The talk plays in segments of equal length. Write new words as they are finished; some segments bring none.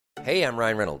Hey, I'm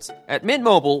Ryan Reynolds. At Mint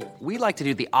Mobile, we like to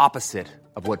do the opposite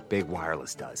of what Big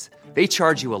Wireless does. They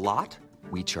charge you a lot,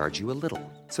 we charge you a little.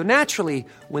 So naturally,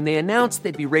 when they announced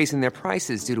they'd be raising their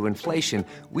prices due to inflation,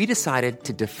 we decided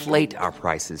to deflate our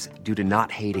prices due to not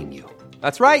hating you.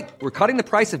 That's right. We're cutting the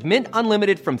price of Mint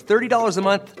Unlimited from $30 a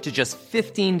month to just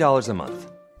 $15 a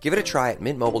month. Give it a try at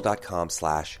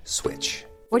mintmobile.com/switch.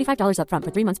 $45 up front for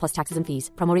 3 months plus taxes and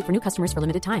fees. Promo rate for new customers for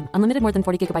limited time. Unlimited more than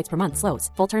 40 gigabytes per month. Slows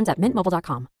full terms at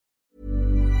mintmobile.com.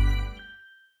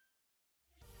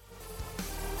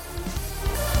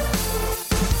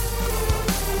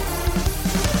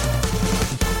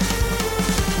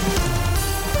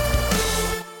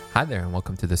 Hi there and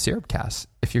welcome to the Syrupcast.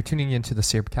 If you're tuning into the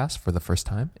Syrupcast for the first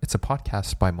time, it's a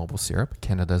podcast by Mobile Syrup,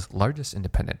 Canada's largest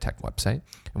independent tech website,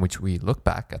 in which we look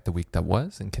back at the week that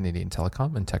was in Canadian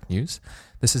telecom and tech news.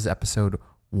 This is episode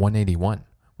 181.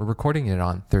 We're recording it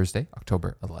on Thursday,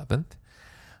 October 11th.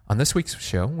 On this week's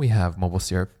show, we have Mobile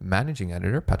Syrup managing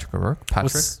editor Patrick O'Rourke.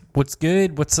 Patrick, what's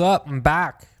good? What's up? I'm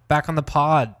back on the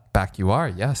pod. Back you are.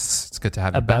 Yes, it's good to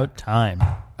have you About back.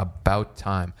 About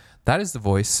time. That is the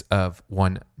voice of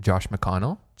one Josh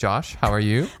McConnell. Josh, how are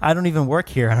you? I don't even work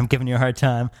here and I'm giving you a hard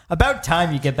time. About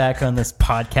time you get back on this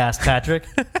podcast, Patrick.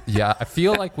 Yeah, I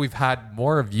feel like we've had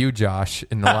more of you, Josh,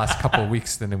 in the last couple of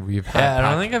weeks than we've had. Yeah,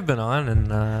 I don't think I've been on in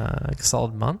like a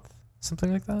solid month,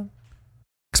 something like that.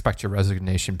 Expect your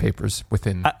resignation papers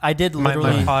within... I did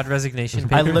literally... My pod resignation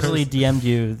papers. I literally DM'd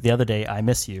you the other day, I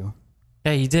miss you.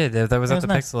 Yeah, you did. That was at the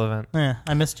nice. Pixel event. Yeah,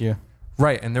 I missed you.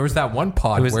 Right, and there was that one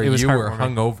pod where you were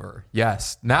hungover.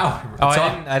 Yes. Now...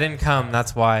 I didn't come.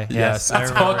 That's why. Yes,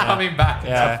 that's all coming back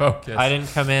into focus. I didn't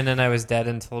come in and I was dead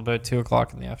until about 2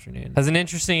 o'clock in the afternoon. It was an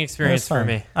interesting experience for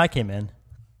me. I came in.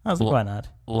 I was like, why not?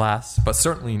 Last, but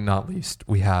certainly not least,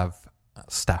 we have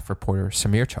staff reporter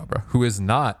Samir Chhabra, who is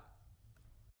not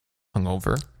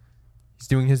hungover. He's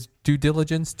doing his due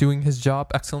diligence, doing his job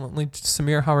excellently.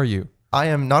 Samir, how are you? I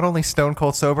am not only stone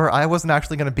cold sober, I wasn't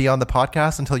actually going to be on the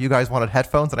podcast until you guys wanted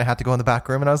headphones and I had to go in the back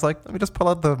room and I was like, let me just pull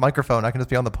out the microphone. I can just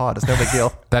be on the pod. It's no big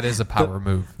deal. That is a power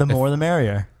move. The more the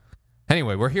merrier.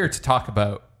 Anyway, we're here to talk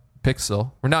about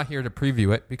Pixel. We're not here to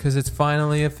preview it because it's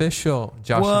finally official.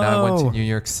 Josh and I went to New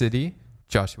York City.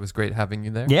 Josh, it was great having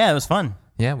you there. Yeah, it was fun.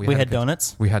 Yeah, we had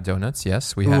donuts. We had donuts,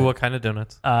 yes. What kind of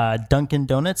donuts? Dunkin'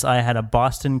 Donuts. I had a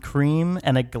Boston cream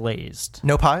and a glazed.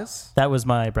 No pies? That was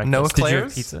my breakfast. No Did you eclairs?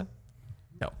 have pizza?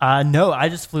 No, I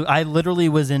just flew. I literally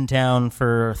was in town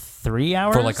for 3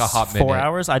 hours. For like a hot minute. 4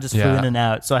 hours. I just flew in and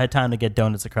out. So I had time to get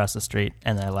donuts across the street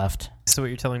and then I left So what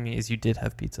you're telling me is you did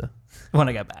have pizza. when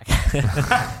I got back.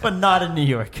 But not in New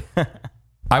York.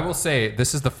 I will say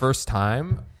this is the first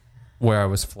time where I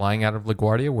was flying out of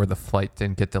LaGuardia where the flight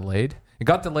didn't get delayed. It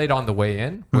got delayed on the way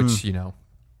in, which,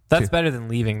 That's better than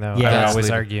leaving, though. Yeah. I always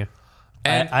Leaving. argue.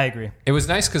 And I agree. it was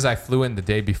nice because I flew in the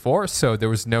day before, so there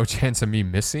was no chance of me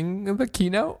missing the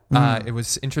keynote. It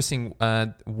was interesting.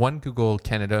 One Google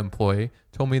Canada employee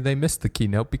told me they missed the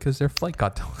keynote because their flight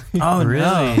got delayed. Oh,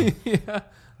 Really? Yeah.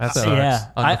 That's Yeah.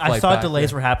 On the I flight thought back,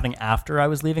 delays yeah. were happening after I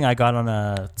was leaving. I got on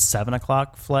a 7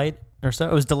 o'clock flight or so.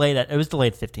 It was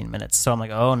delayed 15 minutes. So I'm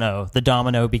like, oh no, the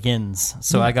domino begins.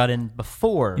 So I got in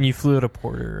before. And you flew at a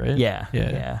Porter, right?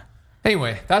 Yeah.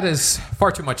 Anyway, that is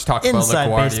far too much talk Inside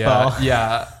about LaGuardia. baseball.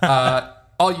 Yeah.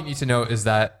 All you need to know is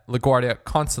that LaGuardia,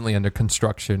 constantly under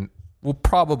construction, will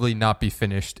probably not be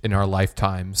finished in our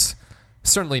lifetimes.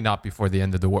 Certainly not before the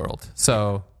end of the world.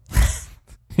 So,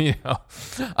 Pixel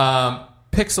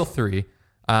 3.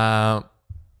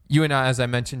 You and I, as I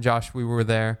mentioned, Josh, we were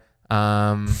there.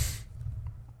 Where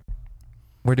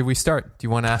did we start? Do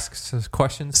you want to ask some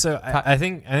questions? So I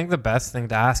think the best thing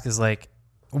to ask is like,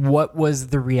 what was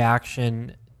the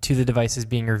reaction to the devices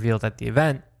being revealed at the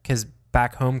event? Because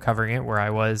back home covering it, where I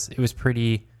was, it was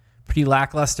pretty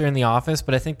lackluster in the office.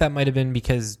 But I think that might have been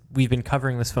because we've been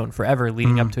covering this phone forever,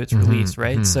 leading up to its release,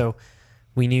 right? So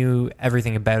we knew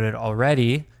everything about it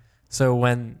already. So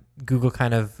when Google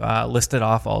kind of listed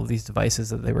off all of these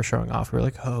devices that they were showing off, we were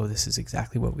like, oh, this is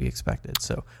exactly what we expected.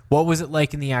 So what was it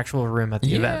like in the actual room at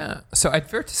the event? So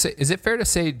is it fair to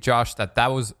say, Josh,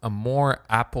 that was a more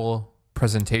Apple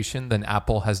presentation than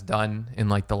Apple has done in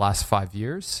like the last 5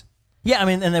 years? Yeah, I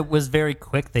mean, and it was very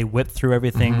quick. They whipped through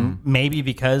everything, maybe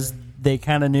because they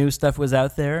kind of knew stuff was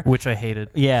out there. Which I hated.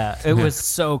 Yeah, it was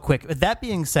so quick. That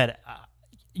being said,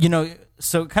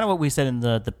 so kind of what we said in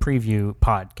the preview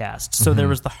podcast. So there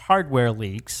was the hardware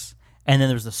leaks, and then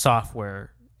there was the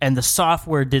software. And the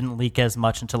software didn't leak as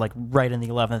much until like right in the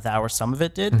 11th hour. Some of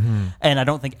it did. And I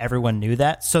don't think everyone knew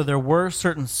that. So there were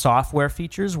certain software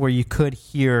features where you could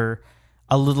hear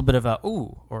a little bit of a,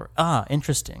 ooh, or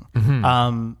interesting.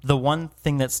 The one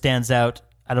thing that stands out,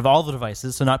 out of all the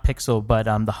devices, so not Pixel, but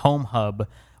the Home Hub,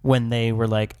 when they were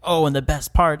like, oh, and the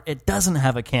best part, it doesn't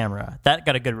have a camera. That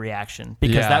got a good reaction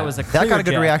because Yeah. that was a That clear got a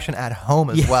good jab. reaction at home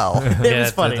as well. It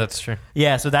was funny. That's true.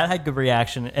 Yeah, so that had good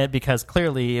reaction because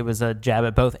clearly it was a jab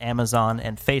at both Amazon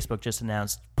and Facebook. Just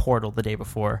announced Portal the day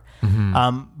before.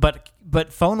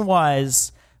 But phone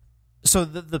wise, so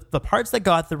the parts that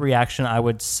got the reaction, I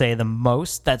would say the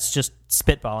most. That's just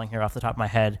spitballing here off the top of my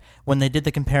head. When they did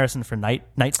the comparison for Night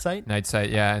Sight. Night Sight,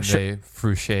 yeah, and they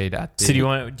threw shade at the... So do you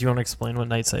want to explain what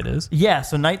Night Sight is? Yeah,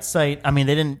 so Night Sight, I mean,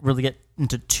 they didn't really get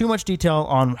into too much detail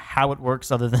on how it works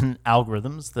other than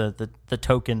algorithms, the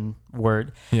token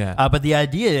word. Yeah. But the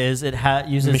idea is it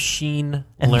uses... Machine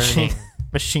and learning.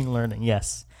 Machine learning,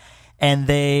 yes. And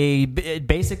they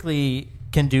basically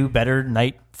can do better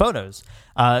night photos.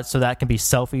 So that can be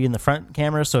selfie in the front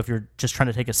camera. So if you're just trying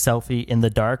to take a selfie in the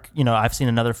dark, I've seen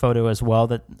another photo as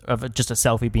well of just a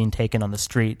selfie being taken on the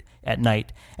street at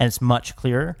night, and it's much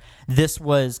clearer. This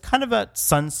was kind of at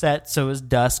sunset, so it was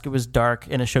dusk, it was dark,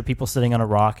 and it showed people sitting on a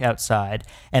rock outside.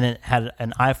 And it had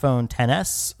an iPhone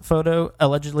XS photo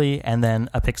allegedly, and then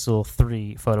a Pixel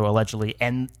 3 photo allegedly,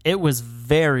 and it was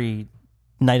very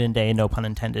night and day, no pun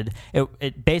intended.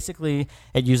 It basically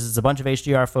uses a bunch of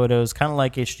HDR photos, kind of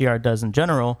like HDR does in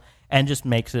general, and just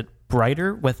makes it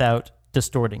brighter without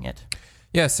distorting it.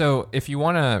 Yeah, so if you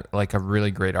want a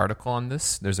really great article on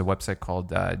this, there's a website called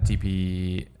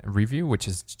DP Review, which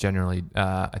is generally,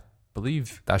 I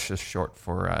believe that's just short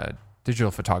for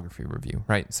Digital Photography Review,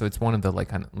 right? So it's one of the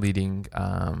kind of leading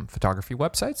photography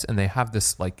websites, and they have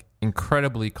this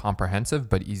incredibly comprehensive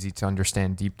but easy to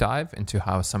understand deep dive into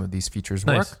how some of these features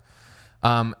work.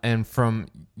 And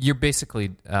you're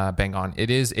basically bang on.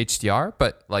 It is HDR,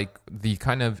 but the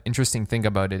kind of interesting thing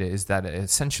about it is that it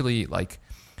essentially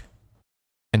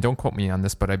and don't quote me on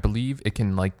this, but I believe it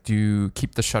can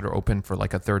keep the shutter open for a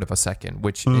third of a second,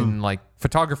 which in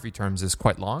photography terms is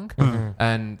quite long.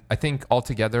 And I think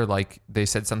altogether, they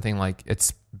said something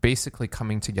it's basically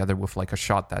coming together with a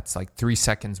shot that's 3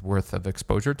 seconds worth of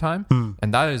exposure time.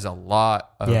 And that is a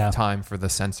lot of time for the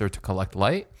sensor to collect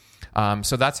light.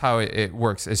 So that's how it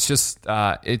works. It's just,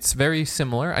 it's very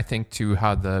similar, I think, to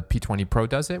how the P20 Pro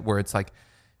does it, where it's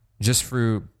just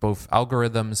through both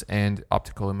algorithms and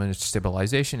optical image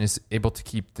stabilization is able to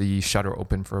keep the shutter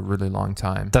open for a really long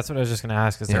time. That's what I was just going to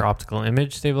ask. Is there optical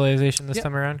image stabilization this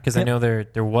time around? Because I know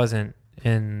there wasn't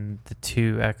in the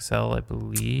 2 XL, I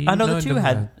believe. I know the 2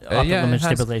 had optical image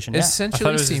stabilization. Essentially, I thought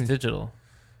it was just digital.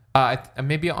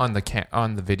 Maybe on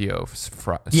the video.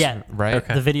 Right?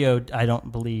 Okay. The video, I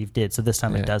don't believe did. So this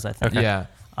time it does, I think. Okay. Yeah.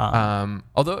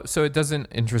 Although, so it doesn't,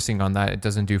 interesting on that, it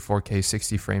doesn't do 4K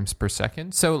 60 frames per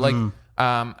second. So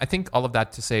I think all of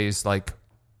that to say is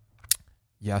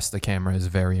yes, the camera is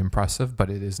very impressive,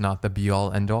 but it is not the be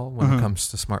all end all when it comes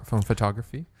to smartphone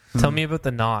photography. Tell me about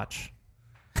the notch.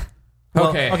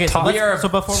 Okay. So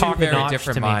before we very pivot,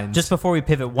 different minds. just before we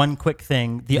pivot, one quick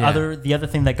thing. The other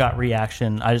thing that got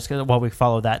reaction, while we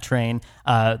follow that train,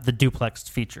 the duplex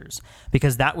features,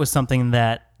 because that was something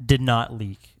that did not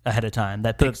leak ahead of time.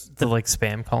 That the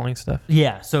spam calling stuff.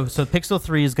 Yeah. So Pixel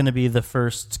 3 is going to be the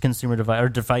first consumer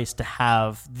device to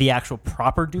have the actual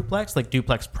proper duplex,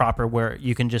 duplex proper, where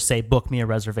you can just say book me a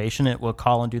reservation. It will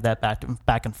call and do that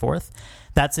back and forth.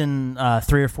 That's in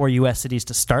 3 or 4 U.S. cities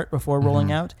to start before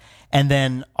rolling out, and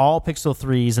then all Pixel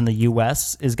 3s in the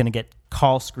U.S. is going to get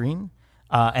call screen.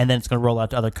 And then it's going to roll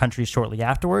out to other countries shortly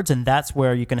afterwards. And that's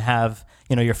where you can have,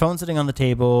 your phone sitting on the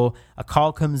table, a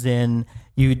call comes in,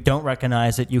 you don't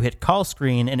recognize it, you hit call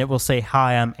screen, and it will say,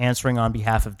 hi, I'm answering on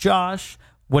behalf of Josh.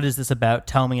 What is this about?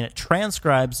 Tell me. And it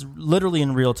transcribes literally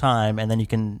in real time, and then you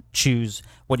can choose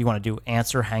what you want to do.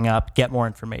 Answer, hang up, get more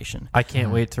information. I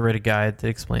can't wait to write a guide that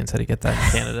explains how to get that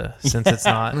in Canada, since it's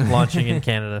not launching in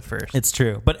Canada first. It's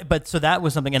true. But so that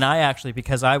was something, and I actually,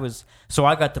 because I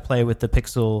got to play with the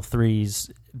Pixel 3s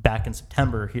back in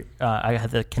September. I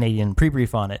had the Canadian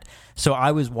pre-brief on it. So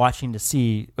I was watching to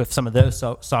see if some of those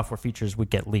software features would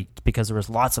get leaked, because there was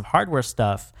lots of hardware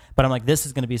stuff. But I'm like, this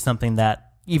is going to be something that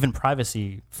even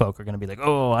privacy folk are going to be like,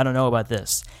 oh, I don't know about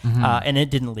this. And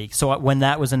it didn't leak. So when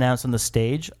that was announced on the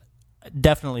stage,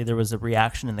 definitely there was a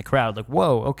reaction in the crowd, like,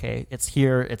 whoa, okay, it's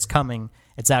here, it's coming,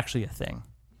 it's actually a thing.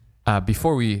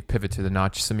 Before we pivot to the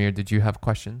notch, Samir, did you have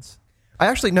questions? I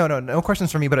actually, no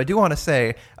questions for me, but I do want to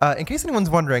say, in case anyone's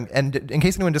wondering, and in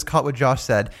case anyone just caught what Josh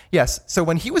said, yes, so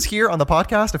when he was here on the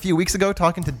podcast a few weeks ago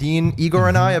talking to Dean, Igor,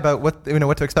 and I about what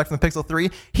to expect from the Pixel 3,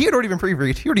 he had already been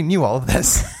pre-briefed. He already knew all of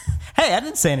this. Hey, I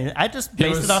didn't say anything. I just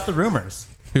based it off the rumors.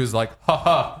 He was like,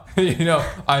 haha,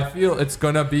 I feel it's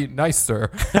going to be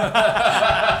nicer.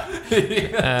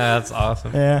 That's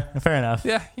awesome. Yeah, fair enough.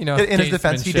 Yeah, you know. In his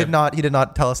defense, he did gamesmanship.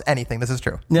 not tell us anything. This is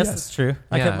true. Yes, Yes. that's true.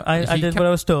 Yeah. I He did kept- what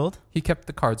I was told. He kept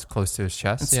the cards close to his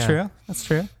chest. That's true. That's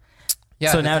true.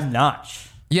 Yeah. So now Notch.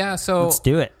 Yeah. So Let's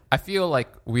do it. I feel like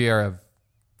we are of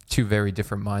two very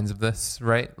different minds of this,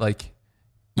 right? Like,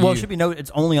 Well, you- it should be noted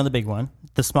it's only on the big one.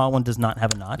 The small one does not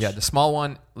have a notch. Yeah, the small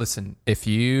one. Listen, if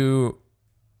you,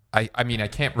 I mean, I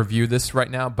can't review this right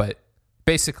now, but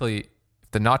basically,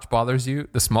 if the notch bothers you,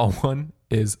 the small one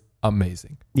is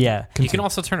amazing. Yeah. You can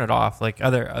also turn it off, like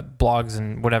other blogs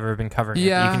and whatever have been covering it.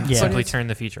 Yeah. You can Yeah. simply But turn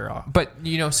the feature off. But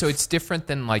you know, so it's different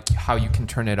than like how you can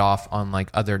turn it off on like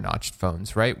other notched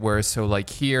phones, right? Whereas so like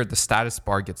here, the status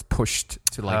bar gets pushed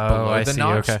to like Oh, below I the see,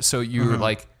 notch, okay. so you're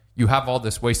like you have all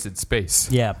this wasted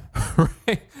space, Yeah.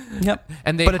 right? Yep.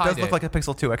 And they But it hide does look like a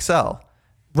Pixel 2 XL.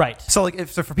 Right. So like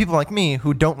so for people like me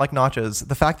who don't like notches,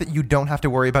 the fact that you don't have to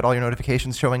worry about all your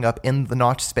notifications showing up in the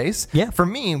notch space, Yeah. for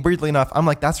me, weirdly enough, I'm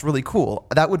like, that's really cool.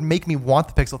 That would make me want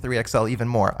the Pixel 3 XL even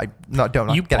more. I'm not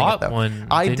getting You it bought though. one,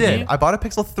 I didn't did. you? I bought a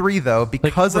Pixel 3 though Like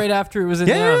because right of, after it was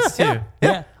announced too.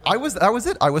 Yeah. that was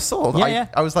it. I was sold. Yeah.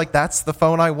 I was like, that's the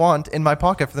phone I want in my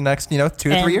pocket for the next 2 to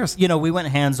 3 And, years. You know, we went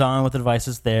hands on with the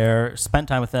devices there, spent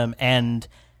time with them, and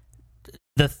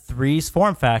the 3's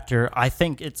form factor, I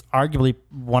think it's arguably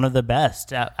one of the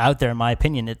best out there, in my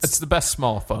opinion. it's the best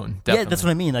small phone. Definitely. Yeah, that's what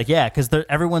I mean. Like, yeah, because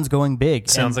everyone's going big.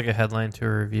 Sounds like a headline to a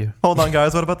review. Hold on,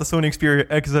 guys. What about the Sony Xperia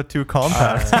XZ2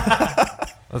 Compact?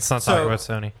 Let's not So- talk about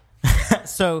Sony.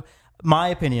 So, my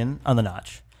opinion on the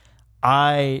notch,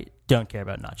 I don't care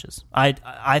about notches.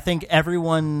 I think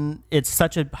everyone, it's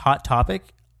such a hot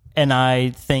topic, and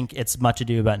I think it's much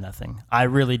ado about nothing. I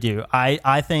really do.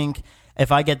 I think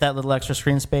if I get that little extra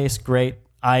screen space, great.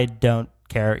 I don't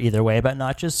care either way about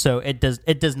notches, so it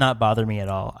does not bother me at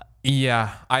all.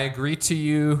 Yeah, I agree to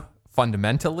you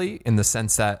fundamentally in the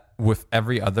sense that with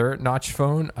every other notch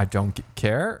phone, I don't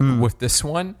care. With this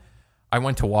one, I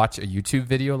went to watch a YouTube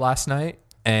video last night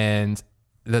and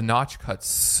the notch cuts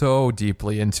so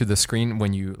deeply into the screen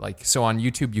when you like, so on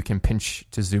YouTube, you can pinch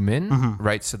to zoom in,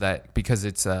 right? So that because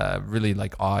it's a really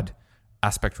like odd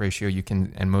aspect ratio, you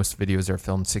can, and most videos are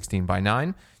filmed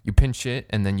 16:9, you pinch it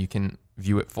and then you can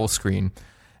view it full screen.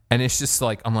 And it's just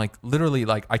like, I'm like, literally,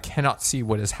 like, I cannot see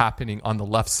what is happening on the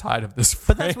left side of this frame.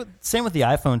 But that's what same with the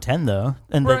iPhone 10 though,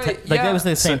 and Right, that was the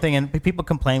yeah. same thing. And people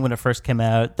complained when it first came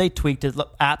out. They tweaked it.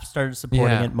 Apps started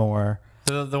supporting Yeah. it more.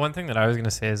 So the one thing that I was going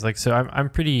to say is like, so I'm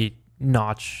pretty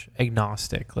notch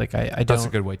agnostic. Like I don't. That's a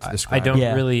good way to describe I don't it.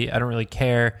 Yeah. I don't really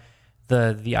care.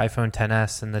 The iPhone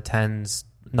 10s and the 10's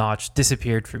notch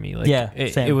disappeared for me. Like Yeah,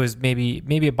 it same. was maybe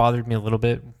it bothered me a little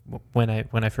bit when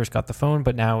I first got the phone,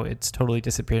 but now it's totally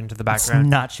disappeared into the It's background.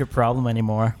 not your problem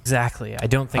anymore. Exactly. I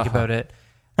don't think about it.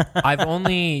 I've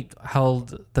only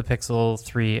held the Pixel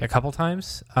 3 a couple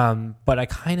times, but I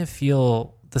kind of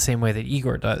feel the same way that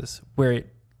Igor does, where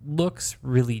it looks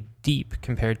really deep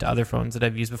compared to other phones that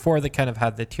I've used before that kind of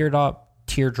had the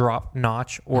teardrop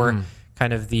notch, or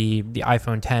kind of the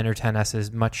iPhone 10 or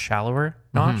 10s's much shallower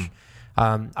notch.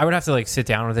 I would have to like sit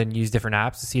down with it and use different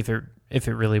apps to see if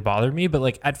it really bothered me, but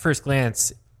like at first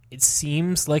glance, it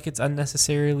seems like it's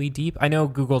unnecessarily deep. I know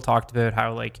Google talked about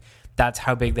how like that's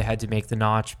how big they had to make the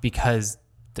notch because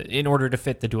in order to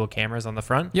fit the dual cameras on the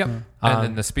front. Yep. And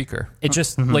then the speaker. It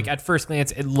just like at first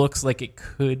glance, it looks like it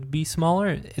could be smaller.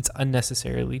 It's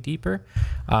unnecessarily deeper,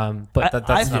 but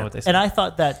that's not what they said. And I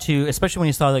thought that too, especially when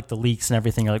you saw like the leaks and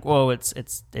everything. You're like, whoa,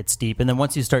 it's deep. And then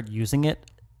once you start using it,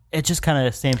 it's just kind of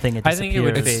the same thing. It I think it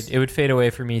would disappears. fade. It would fade away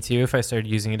for me too if I started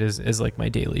using it as like my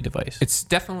daily device. It's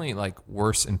definitely like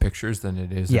worse in pictures than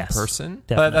it is Yes. in person. But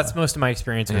Definitely. that's most of my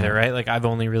experience with it, Yeah. right? Like I've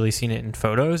only really seen it in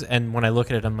photos, and when I look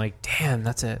at it, I'm like, damn,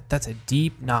 that's a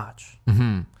deep notch.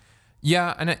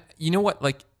 Yeah, and you know what?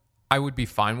 Like, I would be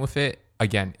fine with it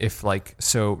again if like,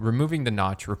 so removing the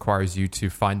notch requires you to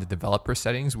find the developer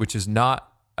settings, which is not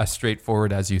as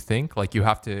straightforward as you think. Like you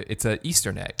have to, it's an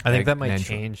Eastern egg. I think that an might Android.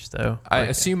 change though. I Like,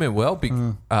 assume it will be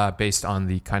based on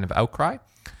the kind of outcry.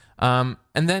 And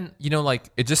then, you know, like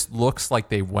it just looks like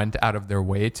they went out of their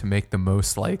way to make the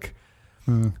most like,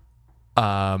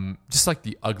 just like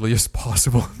the ugliest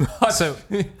possible notch. So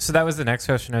that was the next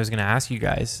question I was going to ask you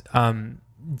guys.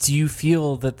 Do you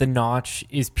feel that the notch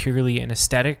is purely an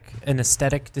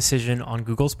aesthetic decision on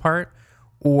Google's part,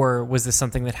 or was this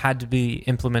something that had to be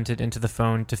implemented into the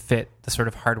phone to fit the sort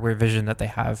of hardware vision that they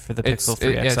have for the Pixel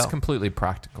 3 XL? It's completely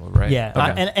practical, right? Yeah,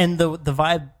 Okay. and the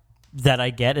vibe that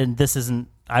I get, and this isn't,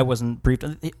 I wasn't briefed.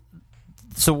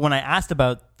 So when I asked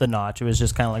about the notch, it was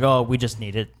just kind of like, oh, we just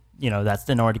need it. that's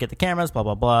in order to get the cameras, blah,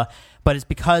 blah, blah. But it's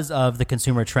because of the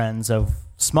consumer trends of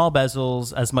small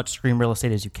bezels, as much screen real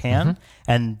estate as you can.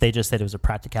 And they just said it was a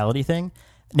practicality thing.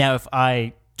 Now, if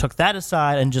I took that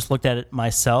aside and just looked at it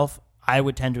myself, I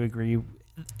would tend to agree.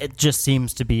 It just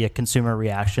seems to be a consumer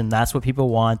reaction. That's what people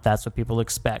want. That's what people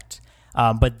expect.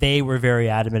 But they were very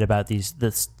adamant about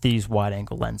these wide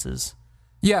angle lenses.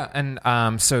 Yeah, and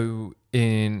so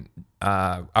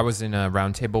I was in a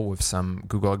roundtable with some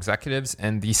Google executives,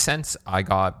 and the sense I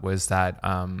got was that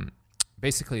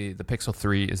basically the Pixel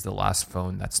 3 is the last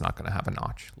phone that's not going to have a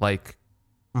notch, like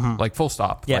full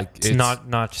stop. Yeah. Like It's not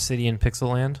Notch City in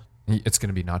Pixel Land. It's going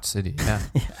to be Notch City.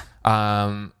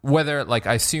 Yeah. Whether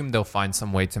I assume they'll find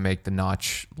some way to make the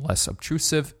notch less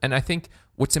obtrusive, and I think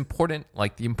what's important,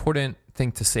 the important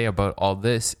thing to say about all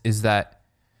this is that.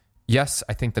 Yes,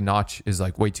 I think the notch is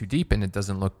way too deep and it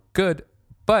doesn't look good,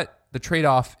 but the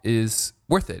trade-off is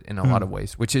worth it in a lot of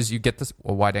ways, which is you get this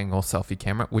wide angle selfie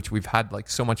camera, which we've had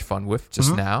so much fun with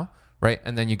just now, right?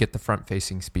 And then you get the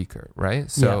front-facing speaker, right?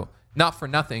 So not for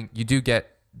nothing,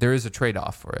 there is a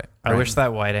trade-off for it. I right? wish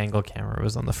that wide angle camera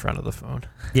was on the front of the phone.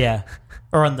 Yeah.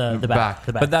 Or on the back.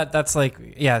 The back. But that's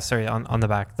on the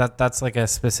back. That's a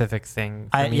specific thing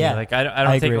for me. Yeah, I don't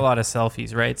I take agree. a lot of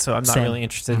selfies, right? So I'm not Same. really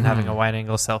interested in having a wide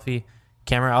angle selfie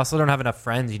camera. I also don't have enough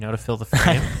friends, to fill the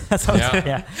frame. That's what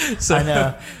yeah. So I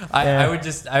know. I would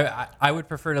just I would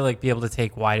prefer to be able to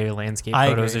take wider landscape I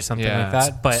photos agree. or something Yeah. like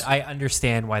that. But I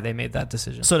understand why they made that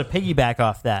decision. So to piggyback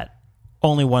off that,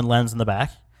 only one lens in the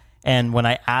back. And when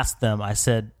I asked them, I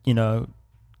said,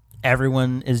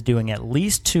 everyone is doing at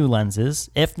least 2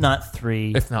 lenses, if not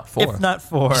 3. If not 4. If not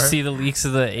 4. Did you see the leaks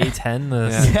of the A10,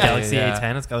 Galaxy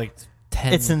A10? It's got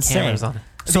 10 It's insane. cameras on it.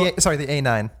 The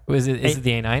A9. Is it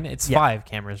the A9? It's 5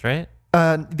 cameras, right?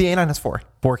 The A9 has 4.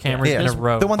 4 cameras Yeah, in a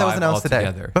row. the one that was 5 announced today.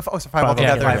 altogether. But, 5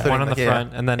 altogether. Yeah, including one on the yeah.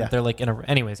 front, and then they're in a.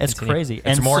 Anyways, It's continue. crazy. It's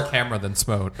And more so- camera than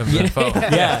phone.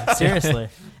 Yeah, seriously.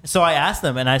 So I asked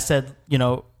them and I said,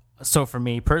 so for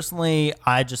me personally,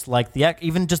 I just like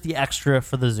even just the extra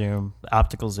for the zoom, the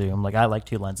optical zoom. I like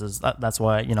 2 lenses. That's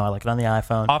why, I like it on the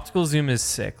iPhone. Optical zoom is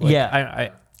sick.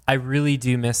 I really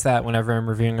do miss that whenever I'm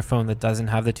reviewing a phone that doesn't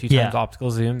have the 2 times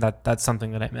optical zoom. That's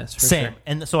something that I miss. For Same. Sure.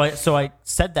 And so I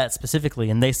said that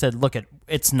specifically, and they said, look,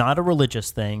 it's not a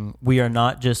religious thing. We are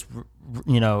not just,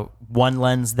 one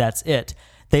lens, that's it.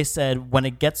 They said when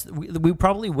it gets, we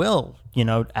probably will,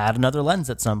 add another lens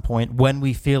at some point when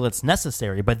we feel it's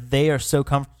necessary. But they are so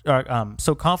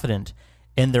confident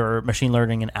in their machine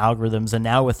learning and algorithms, and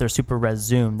now with their super res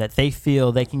zoom, that they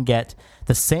feel they can get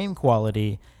the same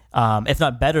quality, if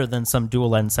not better than some dual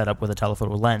lens setup with a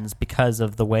telephoto lens, because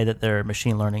of the way that their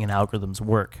machine learning and algorithms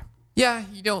work. Yeah,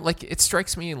 it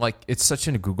strikes me it's such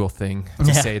a Google thing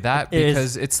to say that,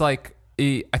 because it's I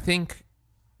think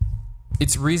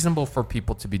it's reasonable for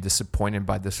people to be disappointed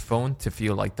by this phone, to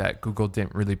feel that Google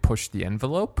didn't really push the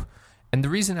envelope. And the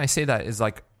reason I say that is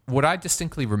what I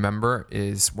distinctly remember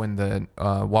is when the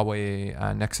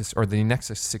Huawei Nexus or the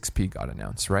Nexus 6P got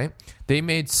announced, right? They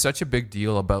made such a big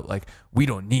deal about we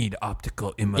don't need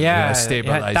optical image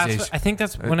stabilization. I think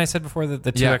that's when I said before that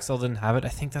the 2XL didn't have it. I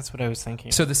think that's what I was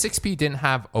thinking. So the 6P didn't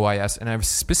have OIS, and I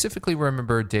specifically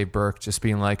remember Dave Burke just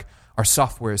being our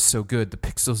software is so good, the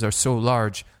pixels are so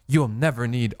large, you'll never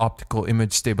need optical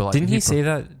image stabilization. Didn't he say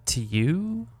that to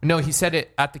you? No, he said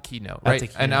it at the keynote,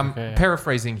 right? And I'm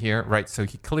paraphrasing here, right? So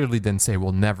he clearly didn't say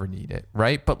we'll never need it,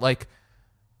 right? But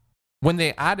when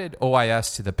they added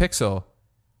OIS to the Pixel,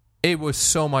 it was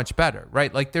so much better,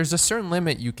 right? There's a certain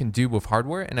limit you can do with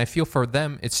hardware, and I feel for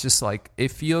them, it's just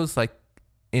it feels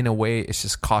in a way it's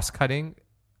just cost cutting.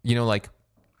 The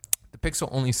Pixel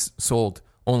only sold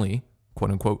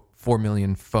quote unquote 4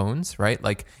 million phones, right?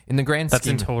 In the grand that's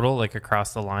scheme, in total,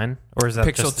 across the line, or is that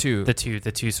Pixel just 2,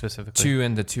 the two specifically? 2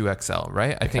 and the 2XL,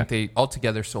 right? I think they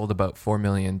altogether sold about 4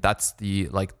 million. That's the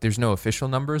there's no official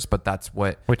numbers, but that's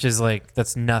what, which is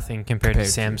that's nothing compared to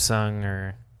Samsung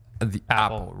or the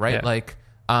Apple, right?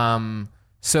 Yeah.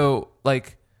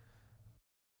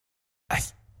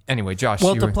 Anyway, Josh.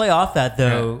 Well, to play off that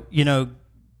though,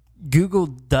 Google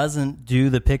doesn't do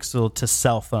the Pixel to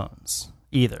sell phones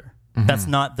either. Mm-hmm. That's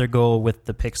not their goal with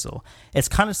the Pixel. It's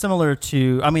kind of similar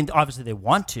to, obviously they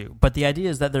want to, but the idea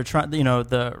is that they're trying,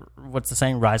 what's the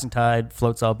saying, rising tide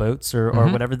floats all boats or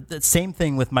whatever. The same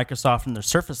thing with Microsoft and their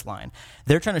Surface line.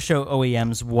 They're trying to show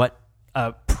OEMs what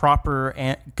a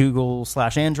proper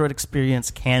Google/Android experience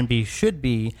can be, should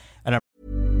be. And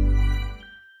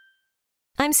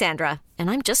I'm Sandra, and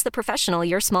I'm just the professional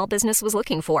your small business was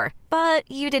looking for. But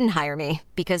you didn't hire me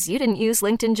because you didn't use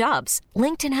LinkedIn Jobs.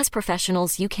 LinkedIn has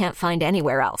professionals you can't find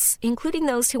anywhere else, including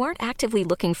those who aren't actively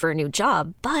looking for a new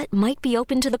job, but might be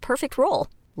open to the perfect role,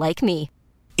 like me.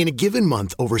 In a given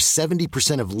month, over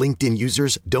 70% of LinkedIn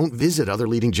users don't visit other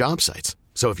leading job sites.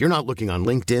 So if you're not looking on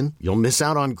LinkedIn, you'll miss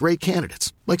out on great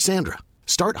candidates like Sandra.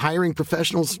 Start hiring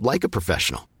professionals like a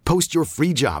professional. Post your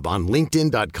free job on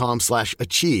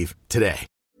linkedin.com/achieve today.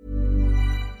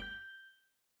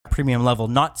 Premium level,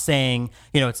 not saying,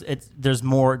 it's there's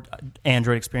more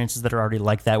Android experiences that are already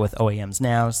like that with OEMs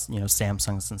now,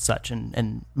 Samsung's and such,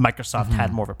 and Microsoft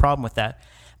had more of a problem with that.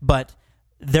 But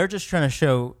they're just trying to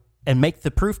show and make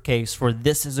the proof case for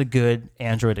this is a good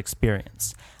Android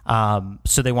experience.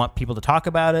 So they want people to talk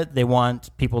about it. They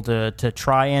want people to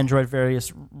try Android for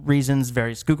various reasons,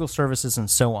 various Google services, and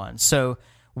so on. So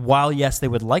while, yes, they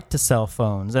would like to sell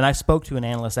phones, and I spoke to an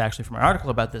analyst actually from an article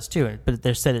about this too, but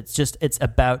they said it's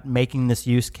about making this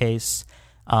use case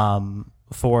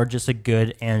for just a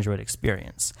good Android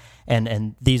experience.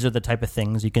 And these are the type of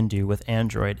things you can do with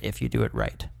Android if you do it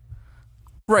right.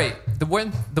 Right. The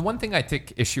one thing I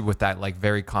take issue with that, like,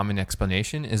 very common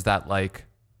explanation is that, like,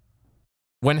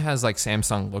 when has, like,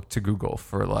 Samsung looked to Google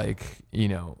for, like,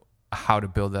 how to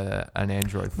build an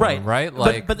Android phone, right?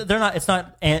 Like, but they're not. It's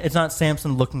not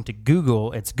Samsung looking to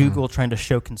Google. It's Google trying to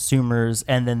show consumers,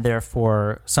 and then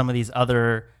therefore some of these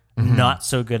other not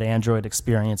so good Android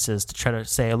experiences to try to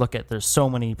say, look, there's so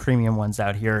many premium ones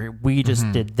out here. We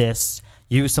just did this.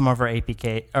 Use some of our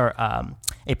APIs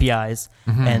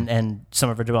and some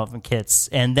of our development kits,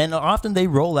 and then often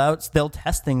they'll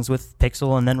test things with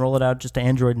Pixel and then roll it out just to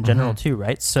Android in general too,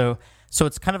 right? So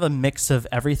it's kind of a mix of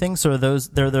everything. So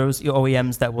there are those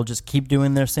OEMs that will just keep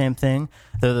doing their same thing.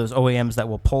 There are those OEMs that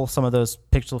will pull some of those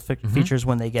Pixel features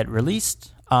when they get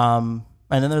released. And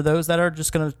then there are those that are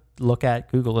just going to look at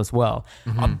Google as well.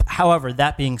 However,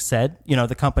 that being said,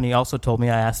 the company also told me,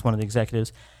 I asked one of the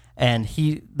executives, and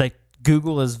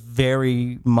Google is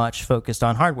very much focused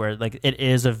on hardware. Like, it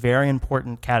is a very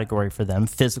important category for them,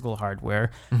 physical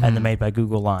hardware, and the Made by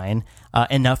Google line,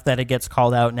 enough that it gets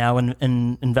called out now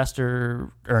in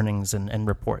investor earnings and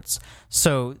reports.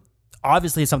 So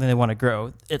obviously it's something they want to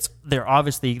grow. They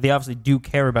obviously do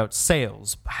care about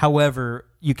sales. However,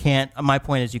 my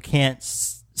point is you can't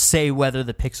say whether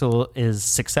the Pixel is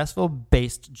successful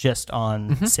based just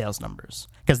on sales numbers,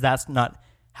 because that's not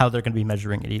how they're going to be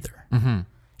measuring it either.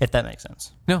 If that makes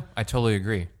sense. No, I totally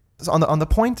agree. So on the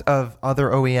point of other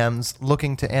OEMs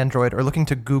looking to Android or looking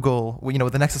to Google,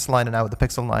 with the Nexus line and now with the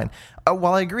Pixel line,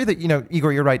 while I agree that,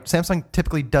 Igor, you're right, Samsung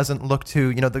typically doesn't look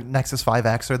to, the Nexus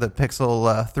 5X or the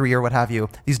Pixel 3 or what have you,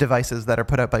 these devices that are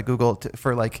put out by Google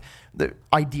for like the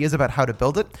ideas about how to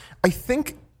build it. I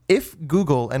think if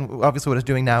Google, and obviously what it's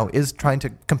doing now, is trying to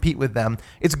compete with them,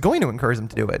 it's going to encourage them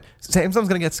to do it. Samsung's going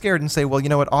to get scared and say, well, you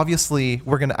know what, obviously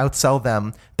we're going to outsell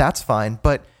them. That's fine.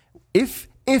 But if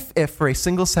for a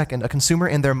single second a consumer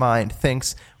in their mind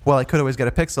thinks, well, I could always get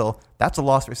a Pixel, that's a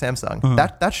loss for Samsung.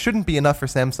 That shouldn't be enough for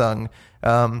Samsung.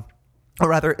 Or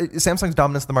rather, Samsung's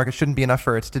dominance in the market shouldn't be enough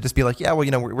for it to just be like, yeah,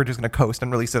 well, we're just going to coast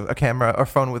and release a camera or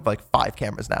phone with like 5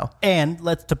 cameras now. And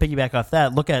to piggyback off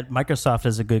that, look at Microsoft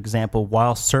as a good example.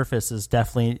 While Surface is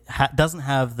definitely doesn't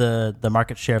have the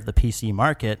market share of the PC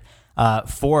market,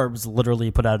 Forbes literally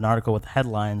put out an article with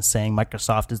headlines saying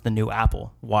Microsoft is the new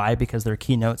Apple. Why? Because their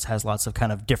keynotes has lots of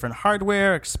kind of different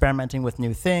hardware, experimenting with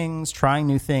new things, trying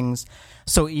new things.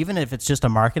 So even if it's just a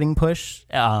marketing push,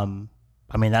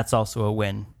 that's also a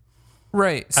win.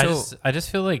 Right. So I just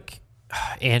feel like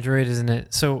Android, isn't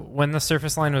it? So when the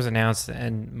Surface line was announced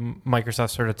and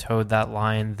Microsoft sort of towed that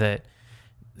line that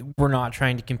we're not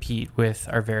trying to compete with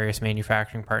our various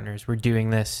manufacturing partners. We're doing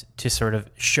this to sort of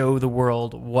show the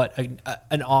world what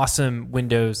an awesome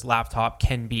Windows laptop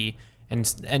can be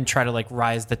and try to like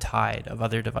rise the tide of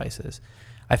other devices.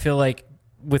 I feel like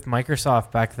with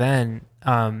Microsoft back then,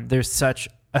 there's such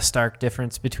a stark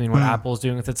difference between what Apple is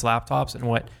doing with its laptops and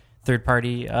what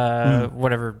third-party,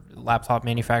 whatever laptop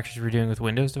manufacturers were doing with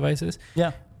Windows devices.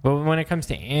 Yeah. But when it comes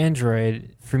to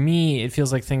Android, for me, it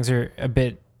feels like things are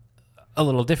a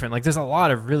little different. Like, there's a lot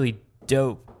of really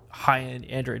dope high-end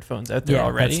Android phones out there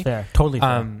already. That's fair. Totally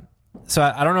fair. So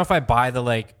I don't know if I buy the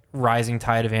like rising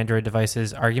tide of Android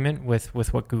devices argument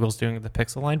with what Google's doing with the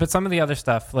Pixel line, but some of the other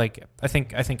stuff, like I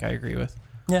think I agree with.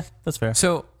 Yeah, that's fair.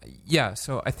 So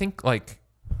I think like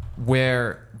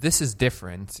where this is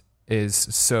different is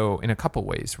so in a couple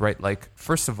ways, right? Like,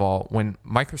 first of all, when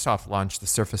Microsoft launched the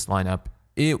Surface lineup,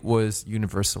 it was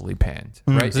universally panned,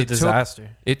 right? It's a disaster.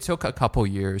 It took a couple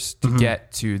years to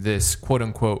get to this quote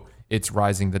unquote, it's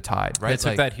rising the tide, right?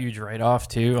 They took that huge write-off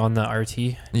too on the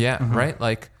RT. Yeah, right?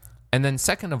 Like, and then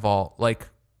second of all, like,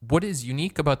 what is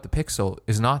unique about the Pixel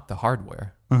is not the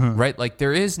hardware, right? Like,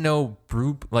 there is no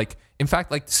in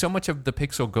fact, like, so much of the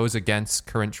Pixel goes against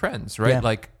current trends, right? Yeah.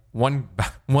 Like, one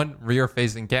rear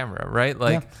facing camera, right?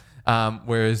 Like,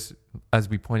 whereas as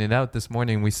we pointed out this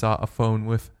morning, we saw a phone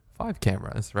with 5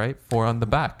 cameras, right? 4 on the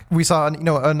back. We saw,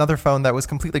 another phone that was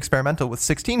completely experimental with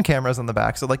 16 cameras on the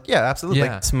back. So like, yeah, absolutely.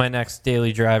 Yeah. It's my next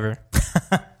daily driver.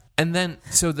 And then,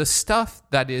 so the stuff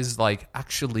that is like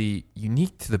actually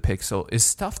unique to the Pixel is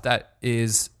stuff that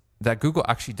Google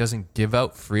actually doesn't give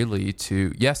out freely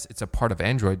to, yes, it's a part of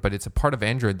Android, but it's a part of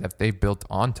Android that they built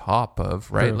on top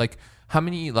of, right? True. Like how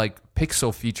many like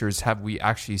Pixel features have we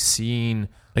actually seen?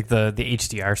 Like the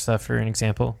HDR stuff, for an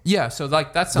example. Yeah, so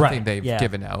like that's something Right, they've yeah.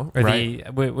 given out, Or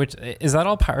right? which is that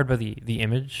all powered by the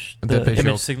image, The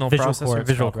visual- image signal visual processor, core, it's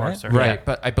visual called, right? processor, Right, Yeah.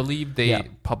 but I believe they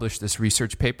published this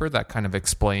research paper that kind of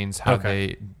explains how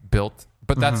they built.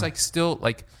 But that's like still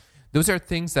like those are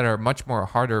things that are much more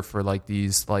harder for like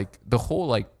these like the whole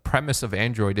like premise of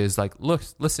Android is like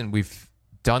listen, we've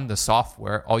done the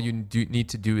software. All you need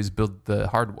to do is build the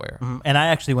hardware. And I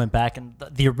actually went back, and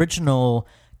the original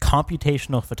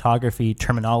computational photography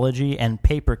terminology and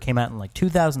paper came out in like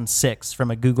 2006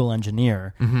 from a Google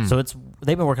engineer. So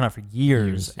they've been working on it for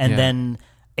years. And yeah. then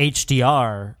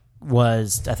HDR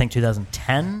was, I think,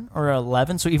 2010 or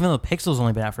 11. So even though Pixel's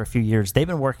only been out for a few years, they've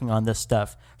been working on this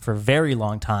stuff for a very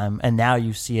long time. And now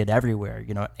you see it everywhere,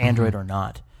 Android or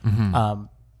not.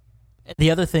 The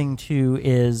other thing too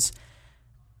is,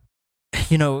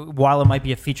 while it might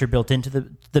be a feature built into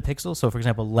the Pixel, so for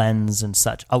example, Lens and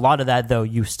such, a lot of that, though,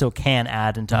 you still can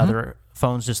add into other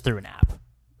phones just through an app.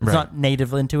 It's Right. not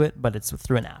native into it, but it's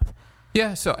through an app.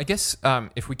 Yeah, so I guess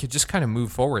if we could just kind of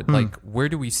move forward, like where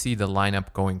do we see the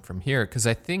lineup going from here? Because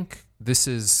I think this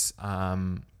is,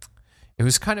 it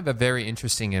was kind of a very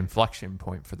interesting inflection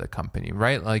point for the company,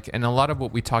 right? Like, and a lot of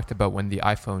what we talked about when the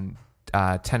iPhone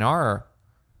XR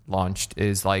launched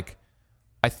is like,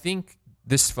 I think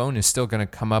this phone is still going to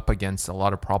come up against a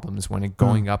lot of problems when it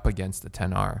going up against the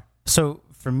XR. So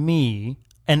for me,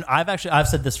 and I've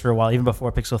said this for a while, even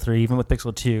before Pixel 3, even with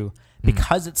Pixel 2,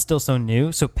 because it's still so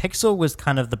new. So Pixel was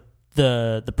kind of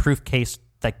the proof case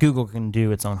that Google can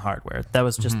do its own hardware. That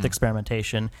was just the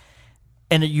experimentation.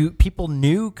 And people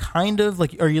knew kind of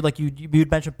like, or you'd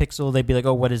mention Pixel, they'd be like,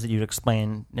 oh, what is it? You'd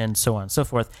explain, and so on and so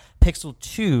forth. Pixel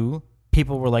 2,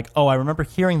 people were like, oh, I remember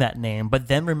hearing that name, but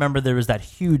then remember there was that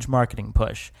huge marketing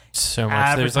push. So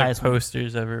much. There's like Advertisement.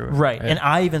 posters everywhere. Right. And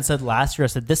I even said last year, I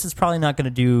said, this is probably not going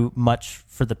to do much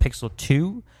for the Pixel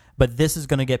 2, but this is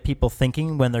going to get people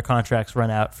thinking when their contracts run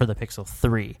out for the Pixel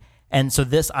 3. And so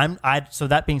so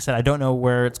that being said, I don't know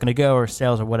where it's going to go or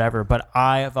sales or whatever, but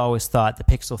I have always thought the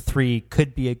Pixel 3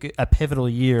 could be a pivotal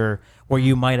year where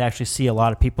you might actually see a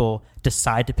lot of people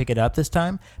decide to pick it up this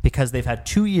time, because they've had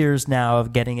 2 years now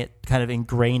of getting it kind of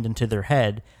ingrained into their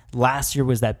head. Last year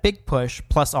was that big push,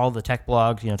 plus all the tech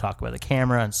blogs, talk about the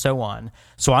camera and so on.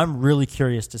 So I'm really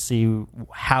curious to see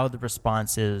how the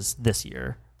response is this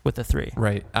year with the 3.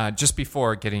 Right. Just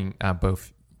before getting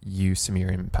both you,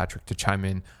 Samir, and Patrick to chime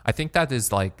in, I think that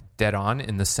is like dead on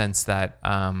in the sense that,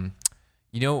 I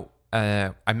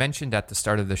mentioned at the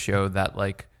start of the show that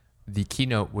like the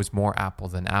keynote was more Apple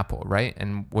than Apple, right?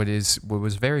 And what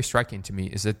was very striking to me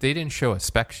is that they didn't show a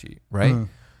spec sheet, right?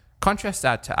 Contrast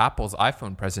that to Apple's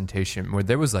iPhone presentation where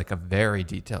there was like a very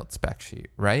detailed spec sheet,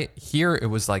 right? Here it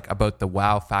was like about the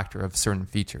wow factor of certain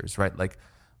features, right? Like,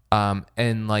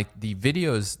 and like the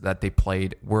videos that they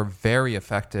played were very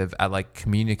effective at like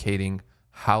communicating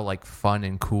how like fun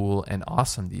and cool and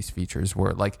awesome these features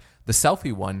were. Like the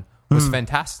selfie one was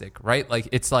fantastic, right? Like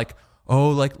it's like, oh,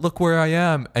 like look where I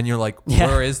am, and you're like,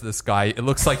 where is this guy? It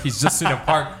looks like he's just in a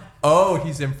park. Oh,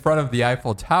 he's in front of the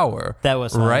Eiffel Tower. That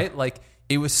was fun. right. Like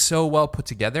it was so well put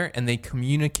together, and they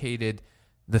communicated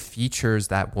the features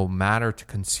that will matter to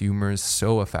consumers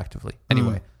so effectively.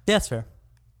 Anyway, Yeah, that's fair.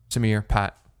 Samir,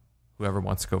 Pat, whoever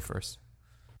wants to go first.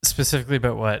 Specifically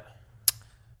about what?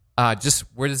 Just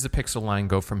where does the Pixel line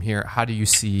go from here? How do you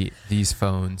see these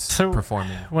phones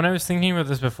performing? When I was thinking about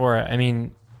this before, I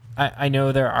mean, I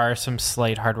know there are some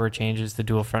slight hardware changes, the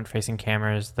dual front-facing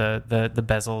cameras, the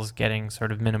bezels getting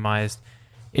sort of minimized.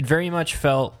 It very much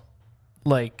felt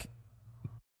like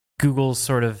Google's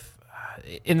sort of,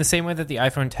 in the same way that the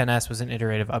iPhone XS was an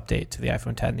iterative update to the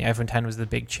iPhone X, the iPhone X was the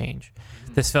big change.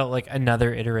 This felt like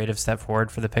another iterative step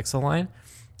forward for the Pixel line,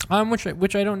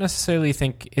 which I don't necessarily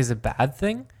think is a bad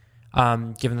thing,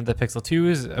 given that the Pixel 2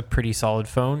 is a pretty solid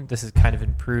phone. This is kind of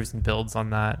improves and builds on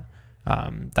that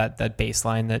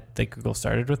baseline that Google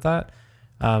started with that.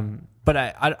 But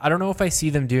I don't know if I see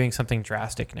them doing something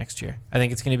drastic next year. I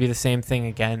think it's going to be the same thing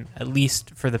again, at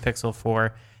least for the Pixel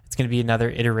 4. it's going to be another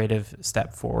iterative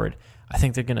step forward. I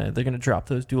think they're gonna drop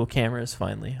those dual cameras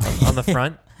finally on the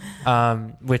front,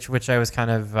 which I was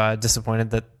kind of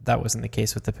disappointed that wasn't the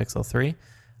case with the Pixel 3.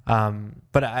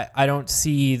 But I don't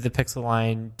see the Pixel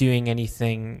line doing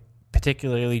anything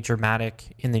particularly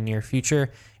dramatic in the near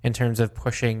future in terms of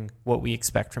pushing what we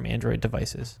expect from Android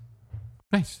devices.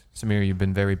 Nice. Samir, you've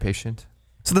been very patient.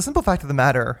 So the simple fact of the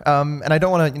matter, and I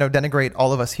don't want to denigrate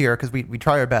all of us here because we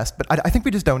try our best, but I think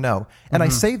we just don't know. And I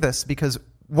say this because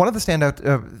one of the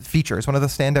standout features, one of the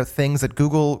standout things that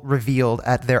Google revealed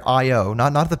at their I.O.,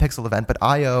 not at the Pixel event, but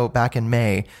I.O. back in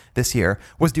May this year,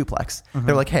 was Duplex.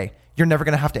 They're like, hey, you're never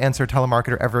going to have to answer a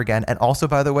telemarketer ever again. And also,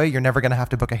 by the way, you're never going to have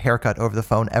to book a haircut over the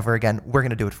phone ever again. We're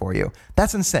going to do it for you.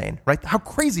 That's insane, right? How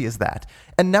crazy is that?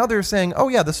 And now they're saying, oh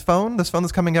yeah, this phone that's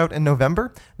coming out in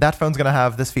November, that phone's going to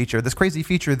have this feature, this crazy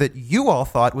feature that you all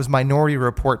thought was Minority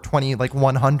Report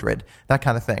 100, that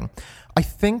kind of thing.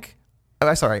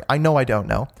 I know I don't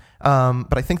know.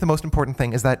 But I think the most important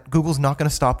thing is that Google's not going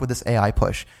to stop with this AI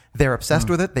push. They're obsessed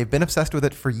with it. They've been obsessed with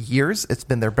it for years. It's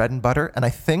been their bread and butter. And I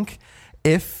think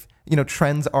if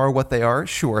trends are what they are,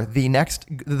 sure, the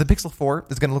Pixel 4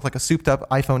 is going to look like a souped up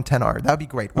iPhone XR. That'd be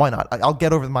great. Why not? I'll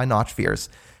get over my notch fears.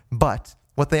 But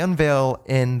what they unveil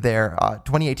in their the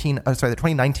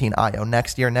 2019 I.O.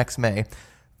 next year, next May,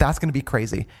 that's going to be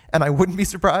crazy. And I wouldn't be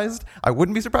surprised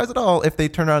at all if they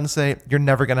turn around and say, you're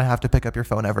never going to have to pick up your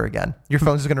phone ever again. Your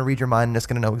phone's just going to read your mind and it's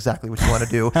going to know exactly what you want to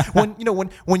do.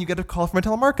 When you get a call from a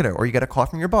telemarketer, or you get a call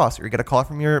from your boss, or you get a call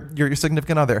from your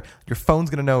significant other, your phone's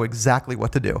going to know exactly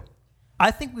what to do. I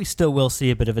think we still will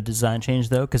see a bit of a design change,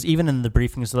 though, because even in the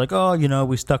briefings, they're like, oh,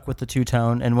 we stuck with the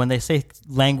two-tone. And when they say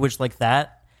language like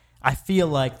that, I feel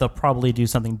like they'll probably do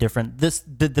something different.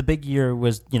 The big year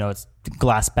was, it's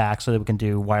glass back so that we can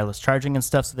do wireless charging and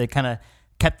stuff. So they kind of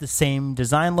kept the same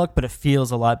design look, but it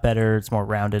feels a lot better. It's more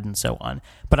rounded and so on.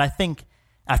 But I think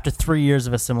after 3 years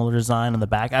of a similar design on the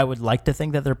back, I would like to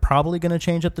think that they're probably going to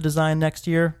change up the design next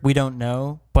year. We don't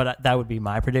know, but that would be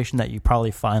my prediction, that you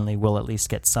probably finally will at least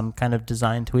get some kind of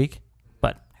design tweak.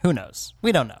 But who knows?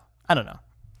 We don't know. I don't know.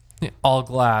 All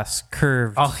glass,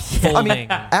 curved, folding. I mean,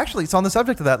 actually, so on the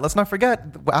subject of that, let's not forget,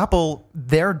 Apple,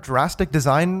 their drastic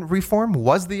design reform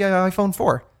was the iPhone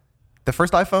 4. The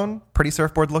first iPhone, pretty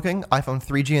surfboard looking. iPhone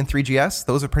 3G and 3GS,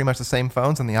 those are pretty much the same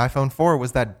phones. And the iPhone 4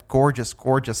 was that gorgeous,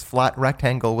 gorgeous flat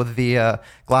rectangle with the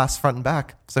glass front and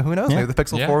back. So who knows? Yeah. Maybe the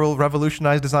Pixel 4 will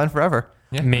revolutionize design forever.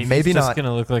 Yeah. Maybe it's not. just going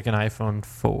to look like an iPhone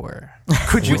 4.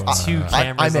 Could you? With two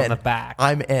cameras I'm on the back.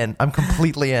 I'm in. I'm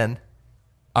completely in.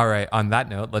 All right. On that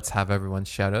note, let's have everyone's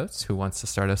shout-outs. Who wants to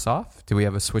start us off? Do we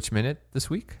have a Switch Minute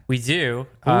this week? We do.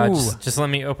 Just let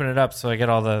me open it up so I get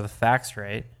all the facts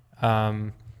right.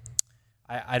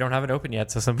 I don't have it open yet,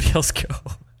 so somebody else go.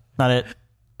 Not it.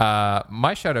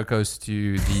 My shout-out goes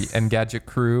to the Engadget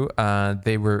crew.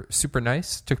 They were super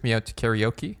nice. Took me out to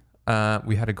karaoke.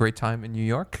 We had a great time in New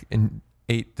York and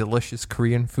ate delicious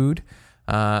Korean food.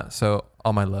 So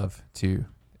all my love to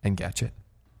Engadget.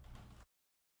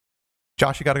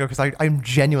 Josh, you got to go because I'm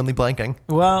genuinely blanking.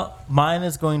 Well, mine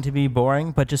is going to be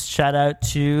boring, but just shout out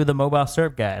to the Mobile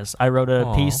Syrup guys. I wrote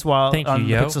a piece on the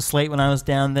Pixel Slate when I was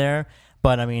down there.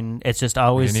 But, I mean, it's just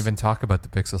always... We didn't even talk about the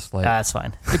Pixel Slate. That's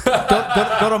fine. go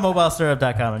to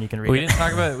mobilesyrup.com and you can read it. We didn't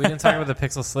talk about the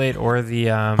Pixel Slate or the...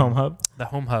 Home Hub? The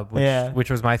Home Hub, which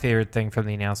was my favorite thing from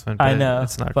the announcement. But I know.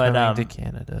 It's not coming to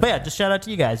Canada. But yeah, just shout out to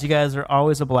you guys. You guys are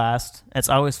always a blast. It's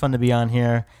always fun to be on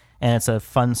here. And it's a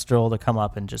fun stroll to come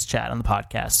up and just chat on the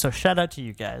podcast. So shout out to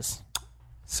you guys.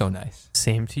 So nice.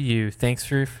 Same to you. Thanks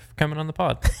for coming on the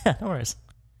pod. Yeah, no worries.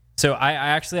 So I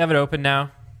actually have it open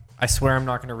now. I swear I'm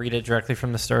not going to read it directly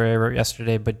from the story I wrote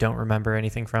yesterday, but don't remember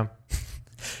anything from.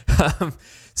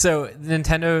 So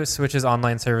Nintendo Switch's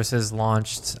online services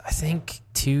launched, I think,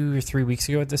 2 or 3 weeks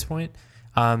ago at this point.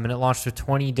 And it launched with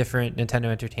 20 different Nintendo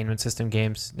Entertainment System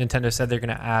games. Nintendo said they're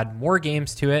going to add more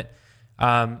games to it.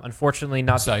 Unfortunately,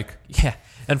 not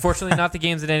Unfortunately, not the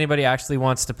games that anybody actually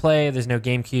wants to play. There's no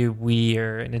GameCube, Wii,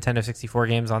 or Nintendo 64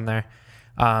 games on there.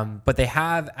 But they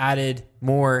have added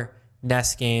more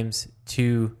NES games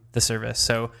to the service.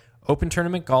 So Open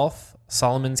Tournament Golf,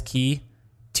 Solomon's Key,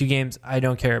 2 games I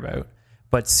don't care about.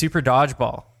 But Super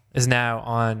Dodgeball is now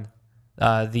on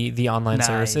the online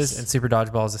services, and Super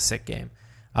Dodgeball is a sick game.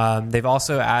 They've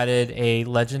also added a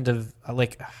Legend of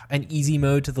like an easy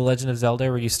mode to The Legend of Zelda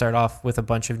where you start off with a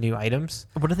bunch of new items.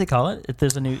 What do they call it? If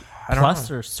there's a new I don't plus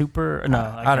know. or super? No,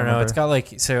 I don't know. It's got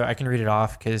like, so I can read it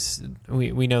off because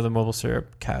we know the Mobile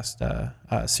Syrup Cast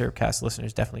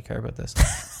listeners definitely care about this.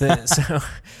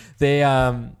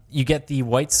 You get the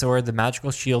white sword, the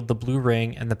magical shield, the blue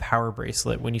ring, and the power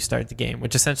bracelet when you start the game,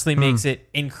 which essentially makes it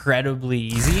incredibly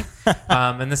easy.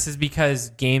 And this is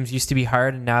because games used to be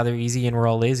hard and now they're easy, and we're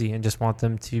all lazy and just want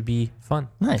them to be fun.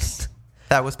 Nice.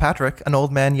 That was Patrick, an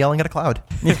old man yelling at a cloud.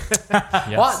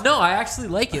 Well, no, I actually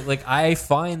like it. Like, I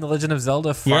find The Legend of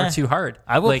Zelda far too hard.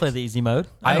 I will Like, play the easy mode.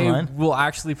 I don't I mind. will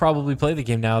actually probably play the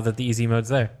game now that the easy mode's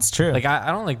there. It's true. Like, I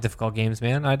don't like difficult games,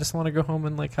 man. I just want to go home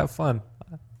and like have fun.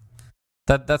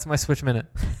 That's my Switch minute.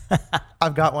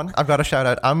 I've got one. I've got a shout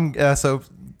out. So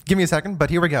give me a second, but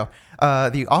here we go.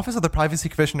 The Office of the Privacy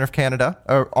Commissioner of Canada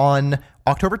on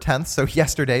October 10th, so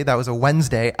yesterday, that was a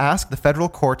Wednesday, asked the federal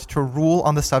court to rule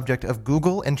on the subject of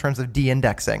Google in terms of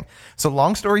de-indexing. So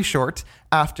long story short,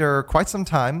 after quite some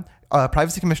time,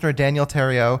 Privacy Commissioner Daniel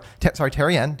Therrien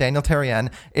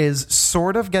is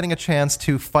sort of getting a chance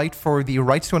to fight for the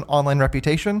rights to an online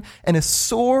reputation and is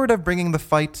sort of bringing the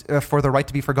fight for the right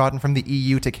to be forgotten from the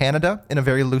EU to Canada in a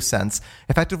very loose sense.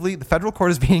 Effectively, the federal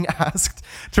court is being asked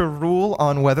to rule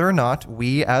on whether or not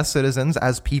we as citizens,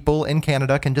 as people in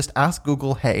Canada, can just ask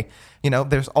Google, hey, you know,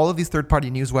 there's all of these third-party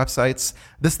news websites.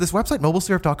 This website,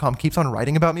 mobilesyrup.com, keeps on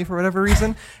writing about me for whatever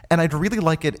reason, and I'd really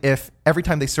like it if every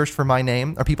time they search for my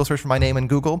name, or people search for my name in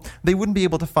Google, they wouldn't be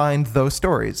able to find those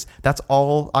stories. That's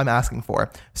all I'm asking for.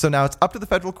 So now it's up to the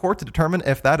federal court to determine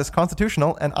if that is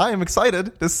constitutional, and I am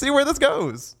excited to see where this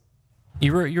goes.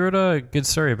 You wrote a good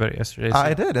story about it yesterday. So.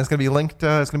 I did. It's going to be linked.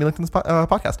 It's going to be linked in this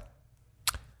podcast.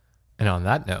 And on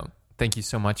that note, thank you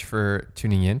so much for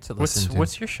tuning in to listen.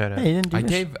 What's your shout out? Hey, you didn't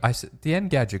do this. I said the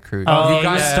Engadget crew. Oh, you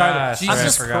guys you started. Jesus I'm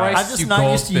just, Christ, I'm just you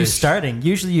not used to you goldfish. starting.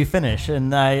 Usually you finish,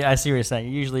 and I see what you're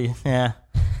saying. Usually, yeah.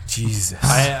 Jesus.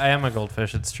 I am a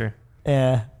goldfish. It's true.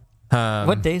 Yeah.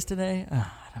 What day's today? Oh,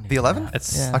 I don't The even know. 11th?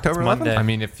 It's Yeah. October it's 11th? Monday. I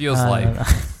mean, it feels I like. don't know.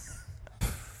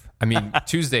 I mean,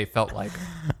 Tuesday felt like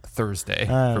Thursday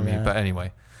Oh, for me, yeah. but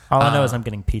anyway. All I know is I'm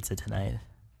getting pizza tonight.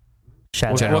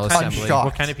 Shout General out. Assembly. shocked.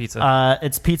 What kind of pizza?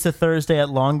 It's Pizza Thursday at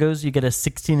Longo's. You get a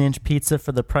 16-inch pizza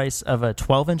for the price of a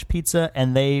 12-inch pizza,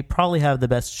 and they probably have the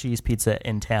best cheese pizza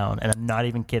in town, and I'm not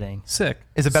even kidding. Sick.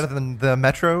 Is it better than the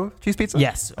Metro cheese pizza?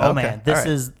 Yes. Oh, Okay. man. This All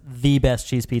right. is the best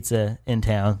cheese pizza in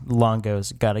town.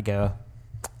 Longo's. Gotta go.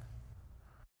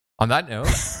 On that note,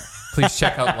 please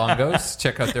check out Longo's.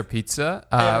 Check out their pizza.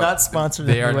 They are not sponsored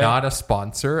They in are any way. not a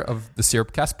sponsor of the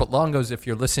Syrupcast, but Longo's, if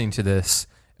you're listening to this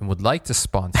and would like to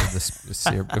sponsor this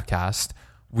Syrupcast,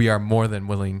 we are more than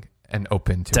willing and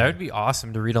open to That it. would be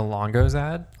awesome to read a Longo's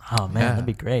ad. Oh, man. Yeah. That'd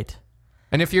be great.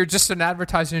 And if you're just an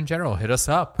advertiser in general, hit us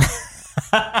up.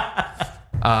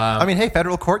 I mean, hey,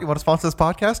 federal court, you want to sponsor this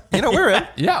podcast? You know, we're in.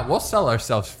 Yeah, we'll sell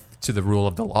ourselves to the rule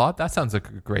of the law. That sounds like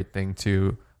a great thing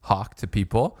to hawk to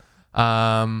people.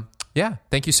 Yeah,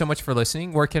 thank you so much for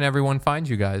listening. Where can everyone find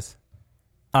you guys?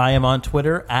 I am on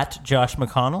Twitter at Josh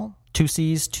McConnell. 2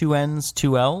 C's, 2 N's,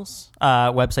 2 L's.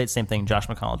 Website, same thing,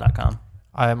 joshmcconnell.com.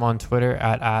 I am on Twitter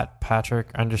at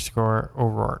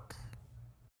Patrick_O'Rourke.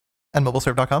 And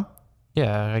mobilesyrup.com?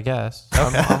 Yeah, I guess.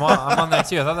 I'm on there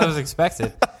too. I thought that was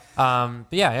expected. But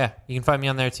yeah. You can find me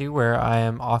on there too, where I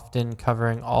am often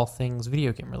covering all things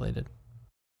video game related.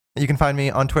 You can find me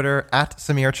on Twitter at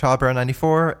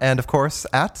SamirChabra94 and, of course,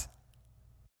 at...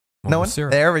 No one?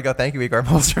 Syrup. There we go. Thank you, Igor.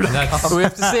 Mobilesyrup.com. We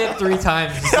have to say it 3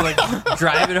 times just to like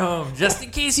drive it home, just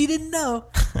in case you didn't know.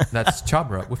 That's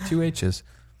Chabra with 2 H's.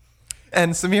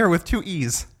 And Samir with 2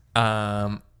 E's.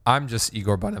 I'm just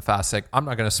Igor Bonifacek. I'm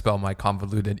not going to spell my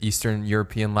convoluted Eastern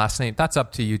European last name. That's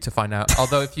up to you to find out.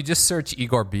 Although if you just search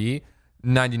Igor B,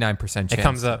 99% chance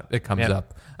comes up. It comes Yep.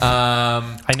 up.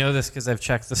 I know this because I've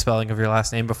checked the spelling of your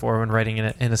last name before when writing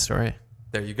it in a story.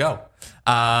 There you go.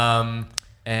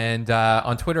 And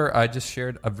on Twitter, I just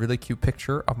shared a really cute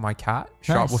picture of my cat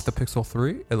shot Nice. with the Pixel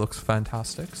 3. It looks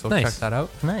fantastic. So Nice. check that out.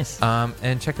 Nice.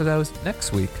 And check us out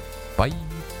next week. Bye.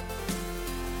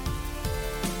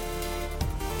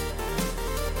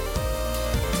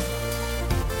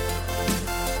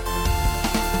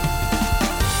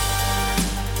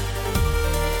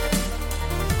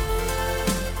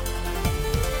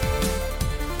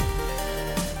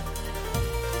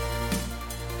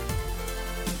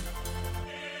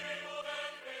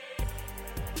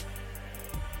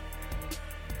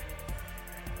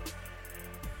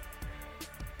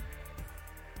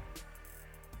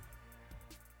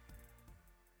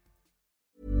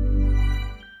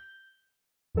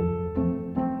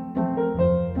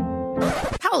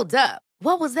 Hold up.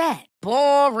 What was that?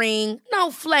 Boring. No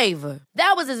flavor.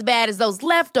 That was as bad as those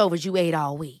leftovers you ate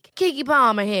all week. Keke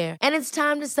Palmer here, and it's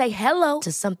time to say hello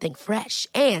to something fresh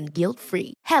and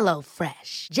guilt-free. Hello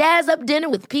Fresh. Jazz up dinner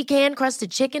with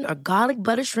pecan-crusted chicken or garlic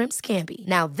butter shrimp scampi.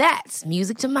 Now that's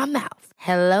music to my mouth.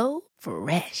 Hello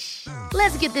Fresh.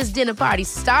 Let's get this dinner party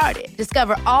started.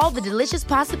 Discover all the delicious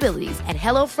possibilities at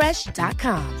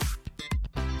HelloFresh.com.